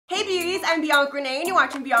I'm Bianca Renee and you're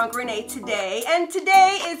watching Bianca Renee Today. And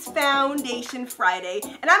today is Foundation Friday.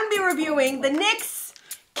 And I'm going to be reviewing the NYX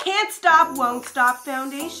Can't Stop, Won't Stop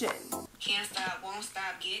Foundation. Can't stop, won't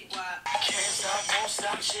stop, get guap. Can't stop, won't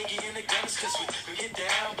stop, shaking in the guns, cause we get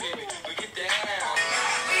down, baby, we get down.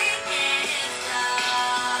 We can't stop,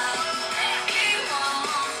 we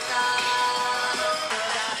won't stop.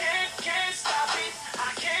 Can't stop it,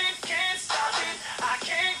 I can't stop it, I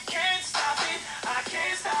can't stop it, I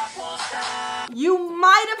can't stop, won't stop. You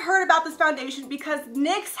might have heard about this foundation because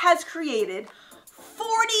NYX has created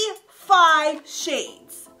 45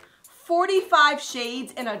 shades. 45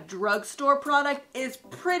 shades in a drugstore product is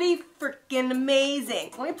pretty freaking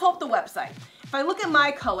amazing. Let me pull up the website. If I look at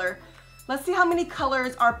my color, let's see how many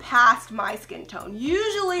colors are past my skin tone.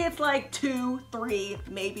 Usually it's like 2, 3,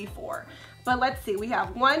 maybe 4. But let's see, we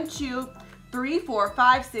have 1, 2, 3, 4,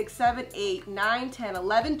 5, 6, 7, 8, 9, 10,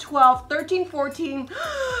 11, 12, 13, 14,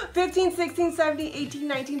 15, 16, 17, 18,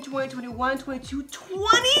 19, 20, 21, 22,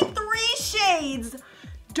 23 shades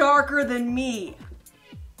darker than me.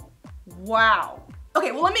 Wow.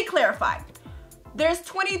 Okay, well let me clarify. There's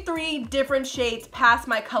 23 different shades past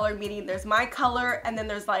my color, meaning there's my color and then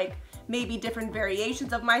there's like maybe different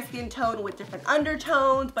variations of my skin tone with different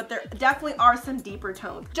undertones, but there definitely are some deeper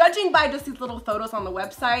tones. Judging by just these little photos on the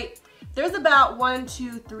website, there's about 1,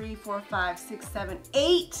 2, 3, 4, 5, 6, 7,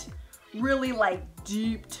 8 really like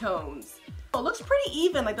deep tones. It looks pretty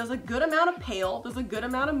even, like there's a good amount of pale, there's a good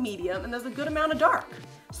amount of medium, and there's a good amount of dark.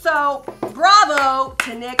 So bravo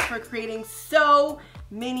to NYX for creating so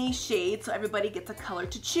many shades so everybody gets a color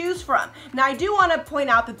to choose from. Now I do want to point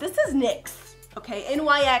out that this is NYX, okay,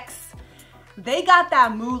 NYX. They got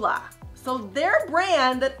that moolah. So they're a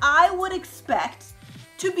brand that I would expect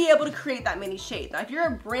to be able to create that many shades. Now if you're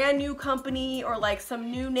a brand new company or like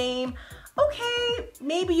some new name, okay,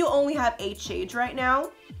 maybe you only have 8 shades right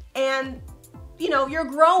now and you know, you're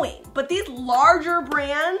growing. But these larger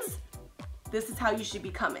brands, this is how you should be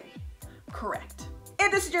coming. Correct.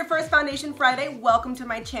 If this is your first Foundation Friday, welcome to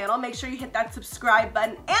my channel. Make sure you hit that subscribe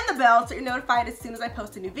button and the bell so you're notified as soon as I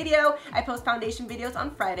post a new video. I post foundation videos on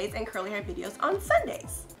Fridays and curly hair videos on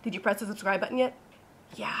Sundays. Did you press the subscribe button yet?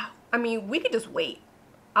 Yeah. I mean, we could just wait.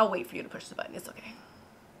 I'll wait for you to push the button. It's okay.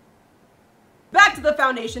 Back to the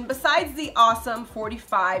foundation. Besides the awesome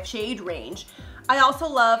 45 shade range, I also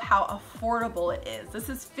love how affordable it is. This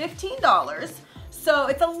is $15. So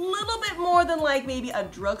it's a little bit more than like maybe a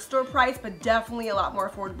drugstore price, but definitely a lot more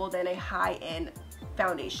affordable than a high-end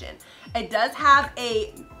foundation. It does have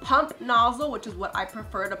a pump nozzle, which is what I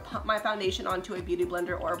prefer to pump my foundation onto a beauty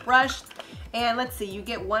blender or a brush. And let's see, you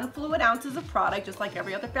get 1 fluid ounces of product, just like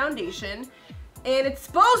every other foundation. And it's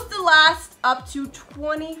supposed to last up to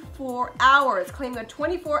 24 hours, claiming a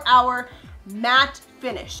 24-hour matte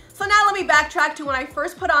finish. So now let me backtrack to when I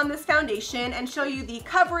first put on this foundation and show you the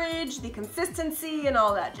coverage, the consistency, and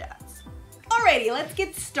all that jazz. Alrighty, let's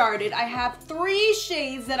get started. I have 3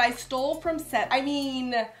 shades that I stole from set. I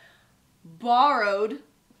mean, borrowed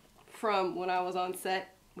from when I was on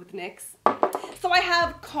set with NYX. So I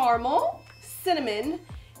have caramel, cinnamon,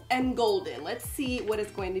 and golden. Let's see what is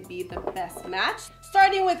going to be the best match.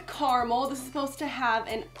 Starting with caramel, this is supposed to have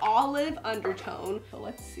an olive undertone. So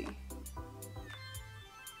let's see.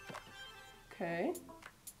 Okay,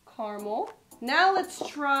 caramel. Now let's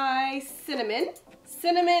try cinnamon.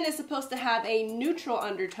 Cinnamon is supposed to have a neutral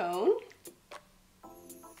undertone.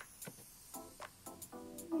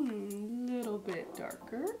 Little bit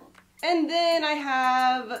darker. And then I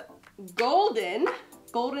have golden.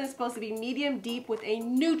 Golden is supposed to be medium deep with a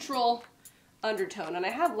neutral undertone. And I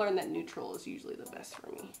have learned that neutral is usually the best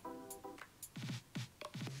for me.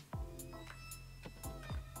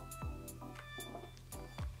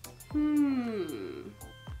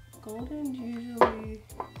 Golden's usually,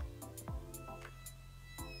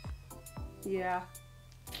 yeah,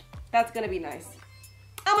 that's gonna be nice.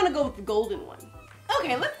 I'm gonna go with the golden one.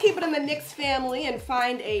 Okay, let's keep it in the NYX family and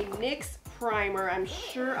find a NYX primer. I'm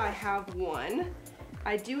sure I have one.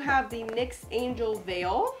 I do have the NYX Angel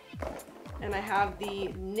Veil, and I have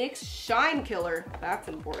the NYX Shine Killer. That's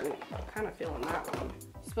important. I'm kind of feeling that one.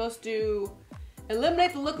 It's supposed to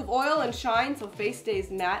eliminate the look of oil and shine so face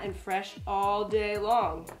stays matte and fresh all day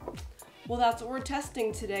long. Well, that's what we're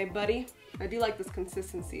testing today, buddy. I do like this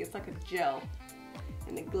consistency. It's like a gel,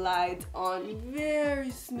 and it glides on very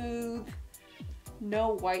smooth.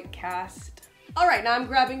 No white cast. All right, now I'm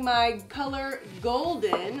grabbing my color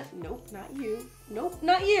Golden. Nope, not you. Nope,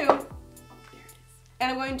 not you. There it is.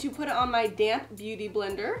 And I'm going to put it on my damp beauty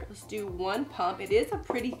blender. Let's do 1 pump. It is a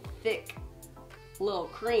pretty thick little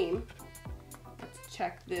cream. Let's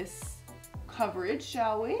check this coverage,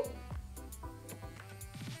 shall we?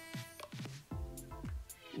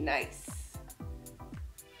 Nice.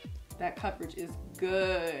 That coverage is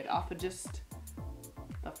good off of just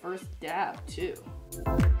the first dab too. So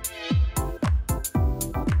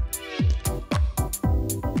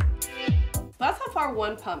that's how far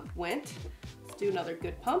one pump went. Let's do another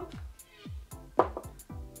good pump.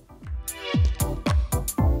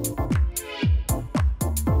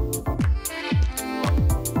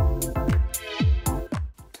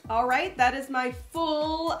 All right, that is my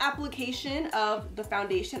full application of the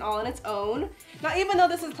foundation all on its own. Now, even though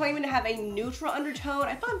this is claiming to have a neutral undertone,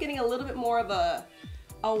 I thought I'm getting a little bit more of a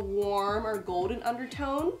warm or golden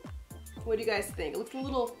undertone. What do you guys think? It looks a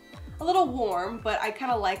little warm, but I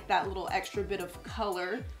kind of like that little extra bit of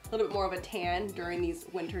color, a little bit more of a tan during these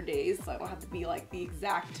winter days, so I don't have to be like the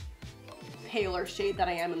exact paler shade that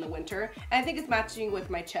I am in the winter. And I think it's matching with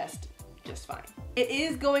my chest just fine. It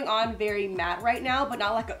is going on very matte right now, but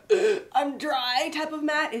not like a I'm dry type of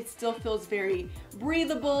matte. It still feels very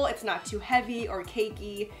breathable. It's not too heavy or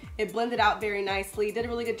cakey. It blended out very nicely. Did a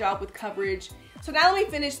really good job with coverage. So now let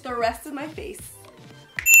me finish the rest of my face.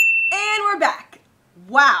 And we're back.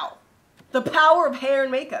 Wow. The power of hair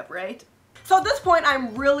and makeup, right? So at this point,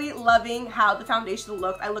 I'm really loving how the foundation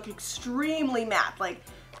looks. I look extremely matte. Like,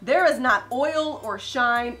 there is not oil or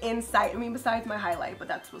shine in sight. I mean, besides my highlight, but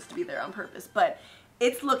that's supposed to be there on purpose. But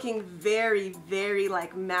it's looking very, very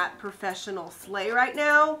like matte professional slay right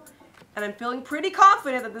now. And I'm feeling pretty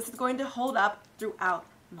confident that this is going to hold up throughout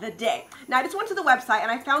the day. Now, I just went to the website and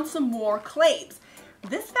I found some more claims.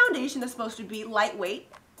 This foundation is supposed to be lightweight.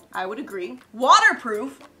 I would agree.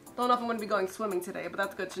 Waterproof. Don't know if I'm going to be going swimming today, but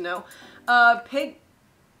that's good to know.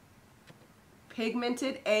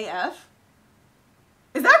 Pigmented AF.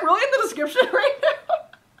 Is that really in the description right now?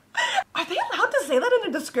 Are they allowed to say that in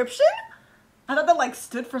a description? I thought that like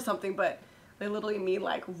stood for something, but they literally mean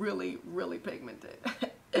like really, really pigmented.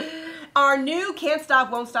 Our new Can't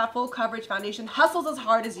Stop, Won't Stop Full Coverage Foundation hustles as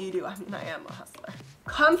hard as you do. I mean, I am a hustler.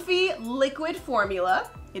 Comfy liquid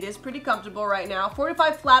formula. It is pretty comfortable right now.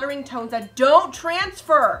 45 flattering tones that don't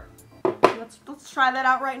transfer. Let's try that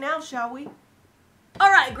out right now, shall we?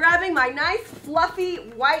 All right, grabbing my nice fluffy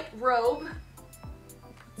white robe.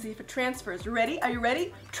 See if it transfers. You ready? Are you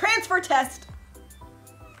ready? Transfer test.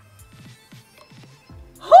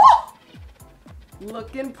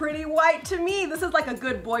 Looking pretty white to me. This is like a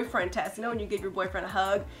good boyfriend test. You know when you give your boyfriend a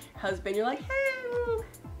hug, husband, you're like, hey.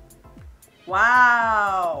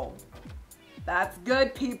 Wow. That's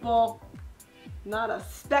good, people. Not a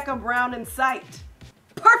speck of brown in sight.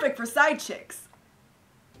 Perfect for side chicks.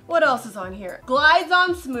 What else is on here? Glides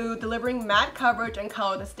on smooth, delivering matte coverage and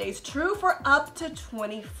color that stays true for up to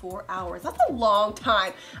 24 hours. That's a long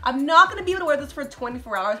time. I'm not gonna be able to wear this for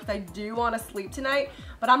 24 hours because I do want to sleep tonight,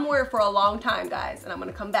 but I'm gonna wear it for a long time, guys, and I'm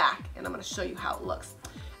gonna come back and I'm gonna show you how it looks.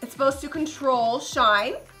 It's supposed to control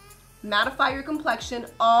shine, mattify your complexion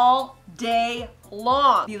all day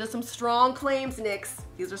long. These are some strong claims, NYX.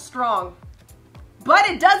 These are strong. But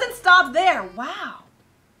it doesn't stop there. Wow.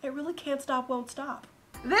 It really can't stop, won't stop.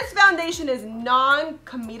 This foundation is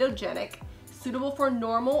non-comedogenic, suitable for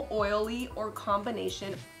normal, oily, or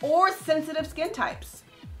combination, or sensitive skin types.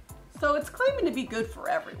 So it's claiming to be good for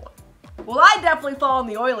everyone. Well, I definitely fall in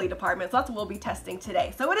the oily department, so that's what we'll be testing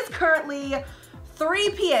today. So it is currently 3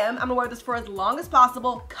 p.m. I'm gonna wear this for as long as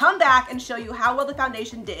possible, come back and show you how well the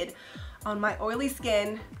foundation did on my oily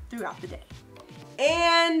skin throughout the day.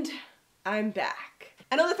 And I'm back.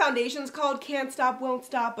 I know the foundation's called Can't Stop, Won't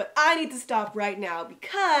Stop, but I need to stop right now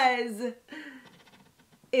because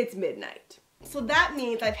it's midnight. So that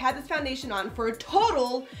means I've had this foundation on for a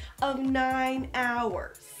total of 9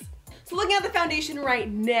 hours. So looking at the foundation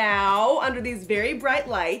right now, under these very bright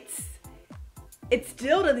lights, it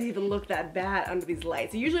still doesn't even look that bad under these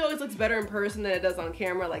lights. It usually always looks better in person than it does on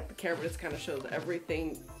camera. Like the camera just kind of shows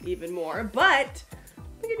everything even more. But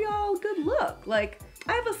let me give you all a good look. Like,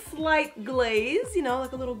 I have a slight glaze, you know,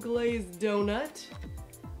 like a little glazed donut,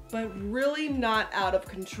 but really not out of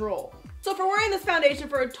control. So for wearing this foundation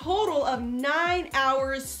for a total of 9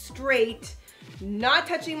 hours straight, not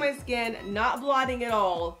touching my skin, not blotting at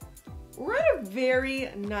all, we're at a very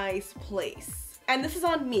nice place. And this is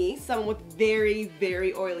on me, someone with very,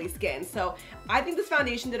 very oily skin. So I think this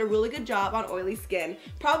foundation did a really good job on oily skin,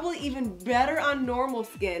 probably even better on normal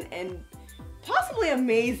skin, and possibly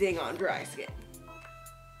amazing on dry skin.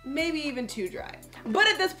 Maybe even too dry. But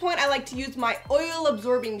at this point, I like to use my oil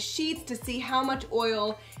absorbing sheets to see how much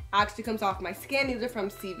oil actually comes off my skin. These are from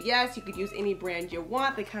CVS. You could use any brand you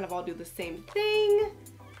want. They kind of all do the same thing.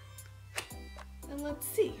 And let's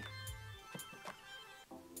see.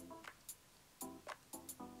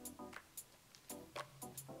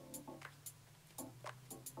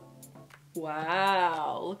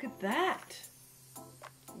 Wow, look at that.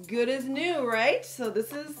 Good as new, right? So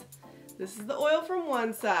this is the oil from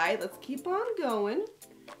one side. Let's keep on going.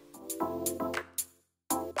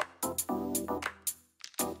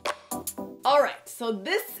 All right, so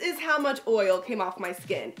this is how much oil came off my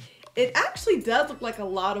skin. It actually does look like a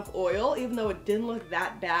lot of oil, even though it didn't look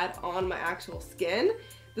that bad on my actual skin.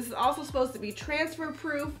 This is also supposed to be transfer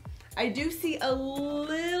proof. I do see a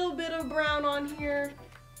little bit of brown on here,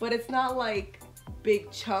 but it's not like big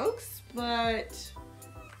chunks, but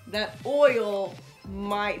that oil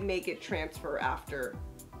might make it transfer after,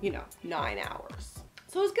 9 hours.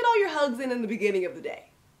 So let's get all your hugs in the beginning of the day.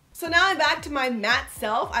 So now I'm back to my matte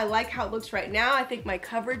self. I like how it looks right now. I think my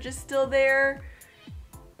coverage is still there.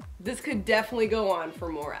 This could definitely go on for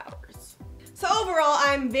more hours. So overall,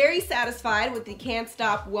 I'm very satisfied with the Can't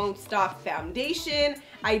Stop, Won't Stop foundation.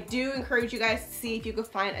 I do encourage you guys to see if you can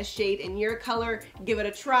find a shade in your color, give it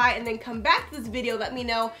a try, and then come back to this video, let me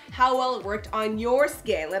know how well it worked on your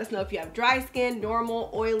skin. Let us know if you have dry skin,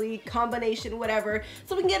 normal, oily, combination, whatever,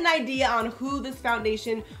 so we can get an idea on who this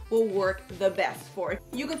foundation will work the best for.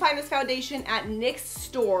 You can find this foundation at NYX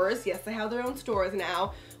stores. Yes, they have their own stores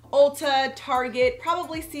now. Ulta, Target,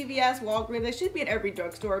 probably CVS, Walgreens. They should be at every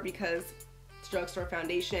drugstore because it's drugstore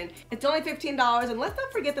foundation. It's only $15, and let's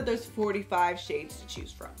not forget that there's 45 shades to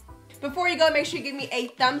choose from. Before you go, make sure you give me a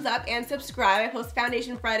thumbs up and subscribe. I post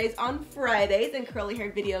Foundation Fridays on Fridays and curly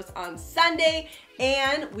hair videos on Sunday.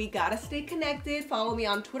 And we gotta stay connected. Follow me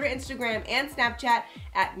on Twitter, Instagram, and Snapchat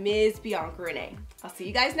at Ms. Bianca Renee. I'll see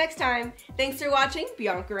you guys next time. Thanks for watching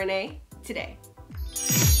BiancaReneeToday.